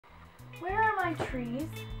my trees?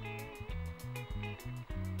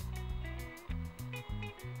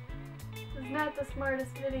 This is not the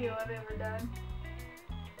smartest video I've ever done.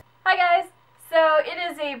 Hi guys! So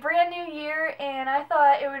it is a brand new year and I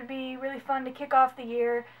thought it would be really fun to kick off the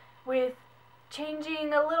year with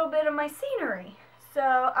changing a little bit of my scenery. So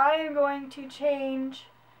I am going to change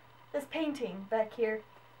this painting back here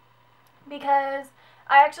because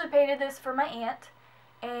I actually painted this for my aunt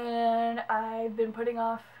and I've been putting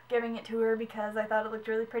off giving it to her because I thought it looked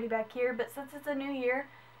really pretty back here, but since it's a new year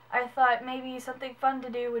I thought maybe something fun to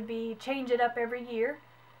do would be change it up every year.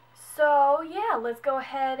 So yeah, let's go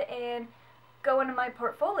ahead and go into my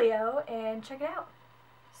portfolio and check it out.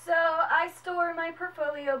 So I store my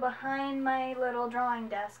portfolio behind my little drawing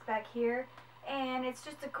desk back here, and it's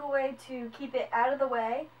just a cool way to keep it out of the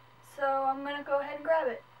way, so I'm going to go ahead and grab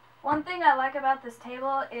it. One thing I like about this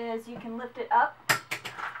table is you can lift it up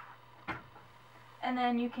and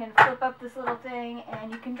then you can flip up this little thing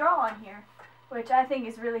and you can draw on here, which I think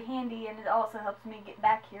is really handy, and it also helps me get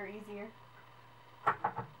back here easier.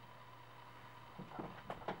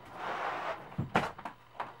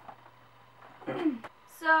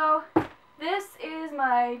 So this is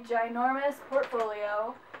my ginormous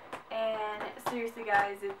portfolio, and seriously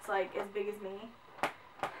guys, it's like as big as me.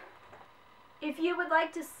 If you would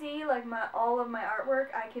like to see like all of my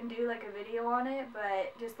artwork, I can do like a video on it,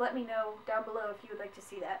 but just let me know down below if you would like to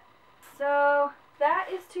see that. So that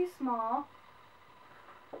is too small.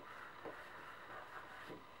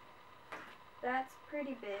 That's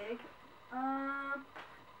pretty big.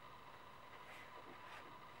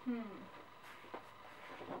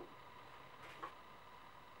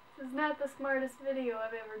 This is not the smartest video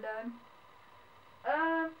I've ever done.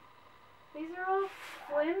 These are all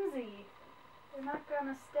flimsy. They're not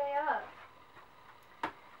gonna stay up.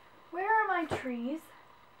 Where are my trees?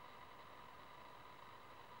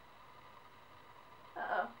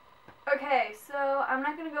 Uh-oh. Okay, so I'm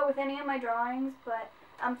not gonna go with any of my drawings, but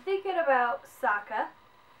I'm thinking about Sokka.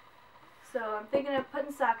 So I'm thinking of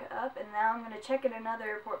putting Sokka up, and now I'm gonna check in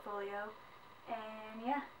another portfolio, and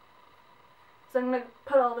yeah. So I'm going to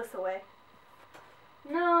put all this away.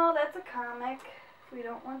 No, that's a comic. We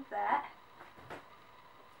don't want that.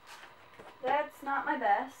 That's not my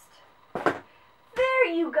best. There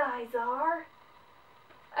you guys are!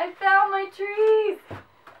 I found my trees!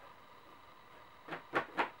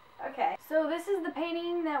 Okay, so this is the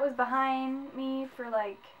painting that was behind me for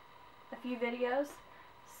like a few videos.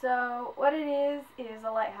 So what it is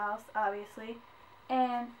a lighthouse, obviously.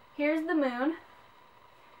 And here's the moon.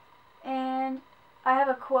 And I have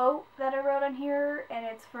a quote that I wrote on here, and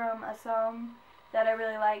it's from a song that I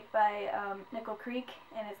really like by Nickel Creek,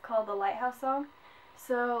 and it's called the Lighthouse song.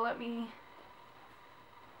 So and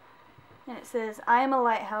it says, "I am a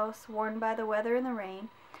lighthouse, worn by the weather and the rain.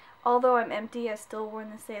 Although I'm empty, I still warn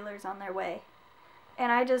the sailors on their way."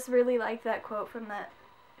 And I just really like that quote from that.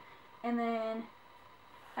 And then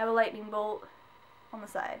I have a lightning bolt on the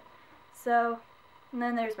side. So, and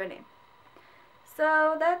then there's my name.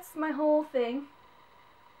 So that's my whole thing.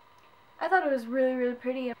 I thought it was really, really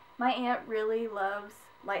pretty. My aunt really loves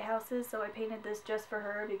lighthouses, so I painted this just for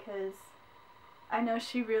her because I know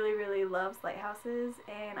she really, really loves lighthouses,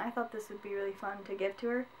 and I thought this would be really fun to give to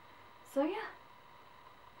her. So yeah.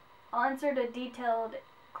 I'll insert a detailed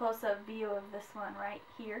close-up view of this one right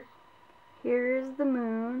here. Here's the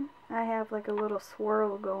moon. I have like a little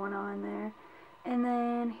swirl going on there. And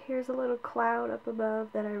then here's a little cloud up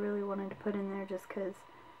above that I really wanted to put in there just because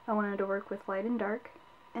I wanted to work with light and dark.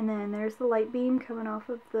 And then there's the light beam coming off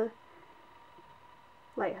of the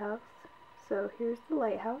lighthouse. So here's the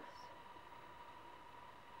lighthouse.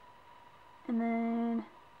 And then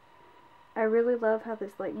I really love how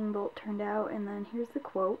this lightning bolt turned out. And then here's the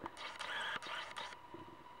quote.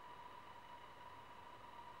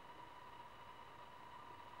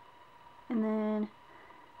 And then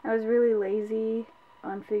I was really lazy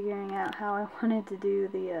on figuring out how I wanted to do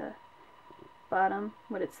the bottom,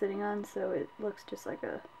 what it's sitting on, so it looks just like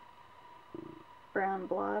a brown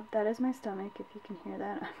blob. That is my stomach, if you can hear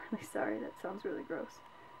that. I'm really sorry, that sounds really gross.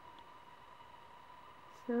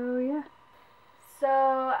 So yeah. So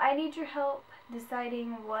I need your help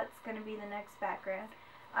deciding what's going to be the next background.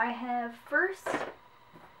 I have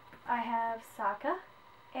Sokka,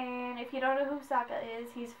 and if you don't know who Sokka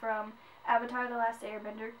is, he's from Avatar: The Last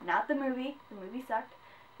Airbender, not the movie. The movie sucked.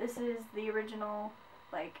 This is the original,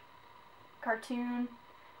 like, cartoon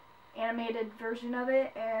animated version of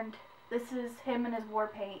it, and this is him in his war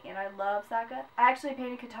paint, and I love Sokka. I actually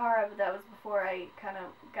painted Katara, but that was before I kind of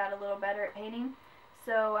got a little better at painting,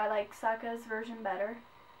 so I like Sokka's version better.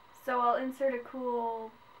 So I'll insert a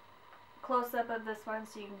cool close-up of this one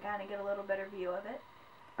so you can kind of get a little better view of it.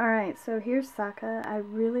 Alright, so here's Sokka. I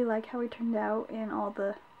really like how he turned out in all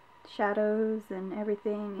the shadows and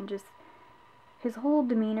everything, and just his whole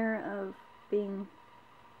demeanor of being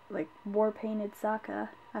like war-painted Sokka,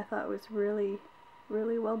 I thought was really,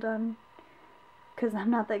 really well done, because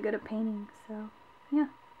I'm not that good at painting, so yeah.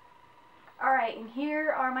 Alright, and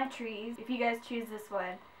here are my trees. If you guys choose this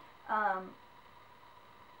one,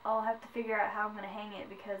 I'll have to figure out how I'm going to hang it,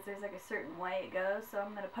 because there's like a certain way it goes, so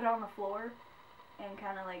I'm going to put it on the floor and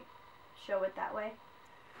kind of like show it that way.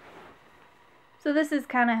 So this is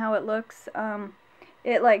kind of how it looks.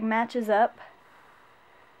 It like matches up.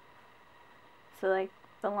 So like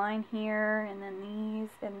the line here, and then these,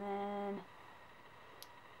 and then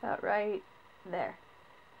about right there.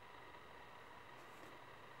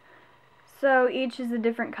 So each is a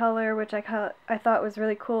different color, which I thought was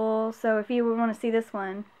really cool. So if you would want to see this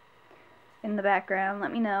one in the background,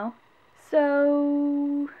 let me know.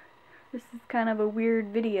 So this is kind of a weird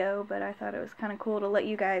video, but I thought it was kind of cool to let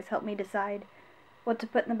you guys help me decide what to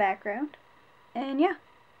put in the background. And yeah.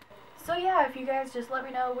 So yeah, if you guys just let me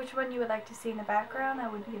know which one you would like to see in the background,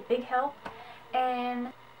 that would be a big help.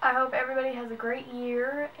 And I hope everybody has a great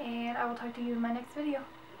year, and I will talk to you in my next video.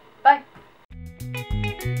 Bye!